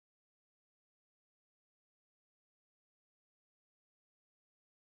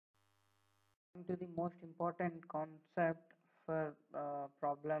to the most important concept for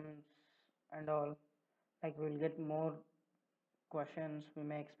problems and all. Like we'll get more questions, we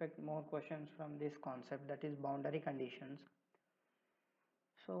may expect more questions from this concept, that is boundary conditions.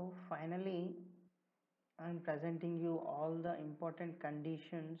 So finally, I'm presenting you all the important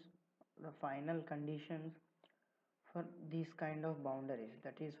conditions, the final conditions for these kind of boundaries.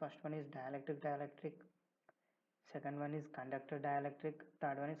 That is, first one is dielectric, second one is conductor dielectric,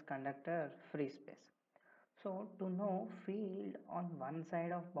 third one is conductor free space. So to know field on one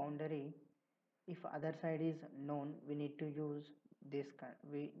side of boundary, if other side is known, we need to use this.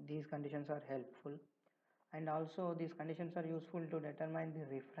 These conditions are helpful, and also these conditions are useful to determine the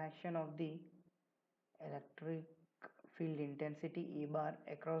refraction of the electric field intensity E bar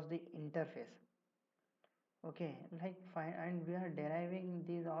across the interface. Okay, like fine, and we are deriving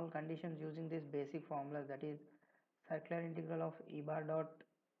these all conditions using this basic formula, that is circular integral of E bar dot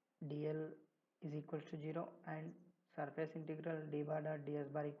dl is equals to 0 and surface integral d bar dot ds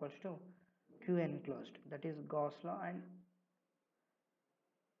bar equals to q enclosed, that is Gauss law and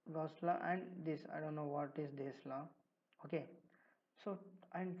this, I don't know what is this law. Okay, so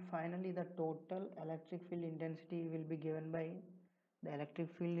and finally the total electric field intensity will be given by the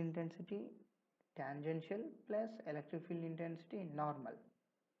electric field intensity tangential plus electric field intensity normal.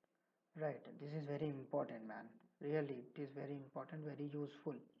 Right, this is very important, man. Really, it is very important, very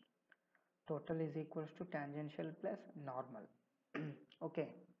useful. Total is equals to tangential plus normal.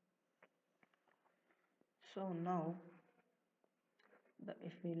 Okay, so now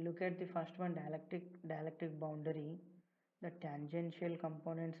if we look at the first one, dielectric boundary, the tangential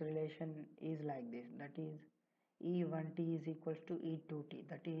components relation is like this, that is E1t is equals to E2t,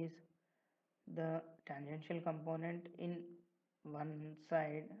 that is the tangential component in one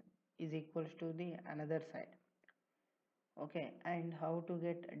side is equals to the another side. Okay, and how to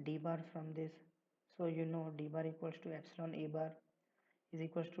get d bar from this? So you know d bar equals to epsilon E bar is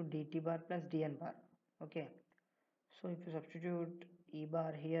equals to dt bar plus dn bar. Okay, so if you substitute E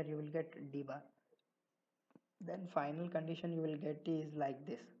bar here, you will get d bar. Then final condition you will get is like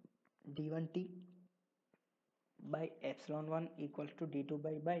this, d1t by epsilon 1 equals to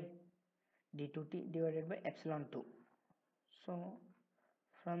d2 by d2t divided by epsilon 2. So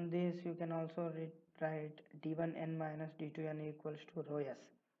from this you can also write d1n minus d2n equals to rho s.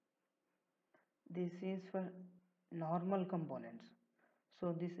 This is for normal components.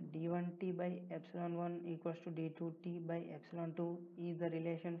 So this d1t by epsilon 1 equals to d2t by epsilon 2 is the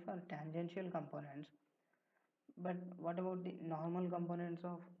relation for tangential components. But what about the normal components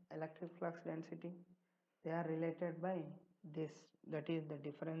of electric flux density? They are related by this, that is the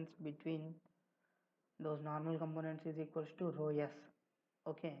difference between those normal components is equals to rho s.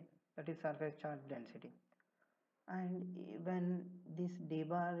 Okay, that is surface charge density. And when this d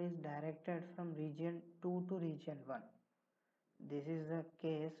bar is directed from region 2 to region 1, this is the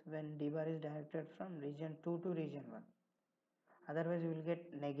case when d bar is directed from region 2 to region 1, otherwise you will get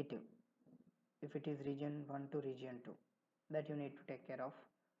negative if it is region 1 to region 2, that you need to take care of.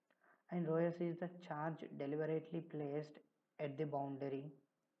 And rho s is the charge deliberately placed at the boundary,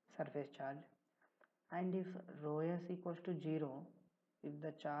 surface charge. And if rho s equals to 0, if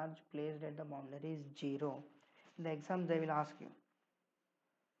the charge placed at the boundary is 0, in the exam they will ask you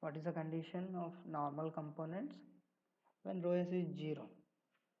what is the condition of normal components when rho s is 0.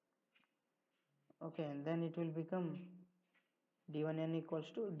 Okay, and then it will become d1n equals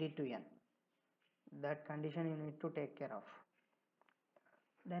to d2n. That condition you need to take care of.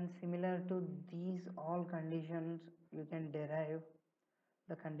 Then similar to these all conditions, you can derive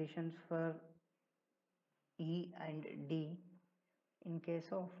the conditions for E and D in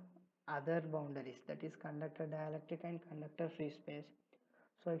case of other boundaries, that is conductor dielectric and conductor free space.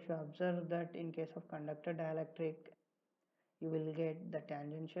 So if you observe that in case of conductor dielectric, you will get the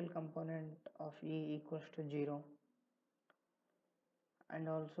tangential component of E equals to 0, and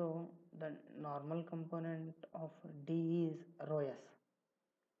also the normal component of D is rho s.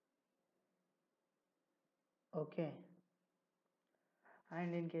 Okay,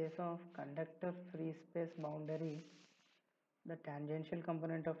 and in case of conductor free space boundary, the tangential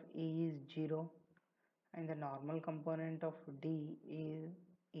component of E is 0 and the normal component of D is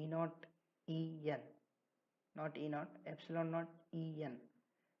E naught En, not E naught, epsilon naught En,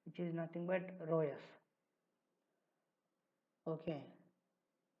 which is nothing but rho s. Okay,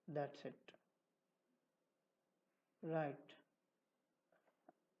 that's it. Right,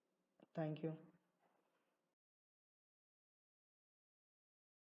 thank you.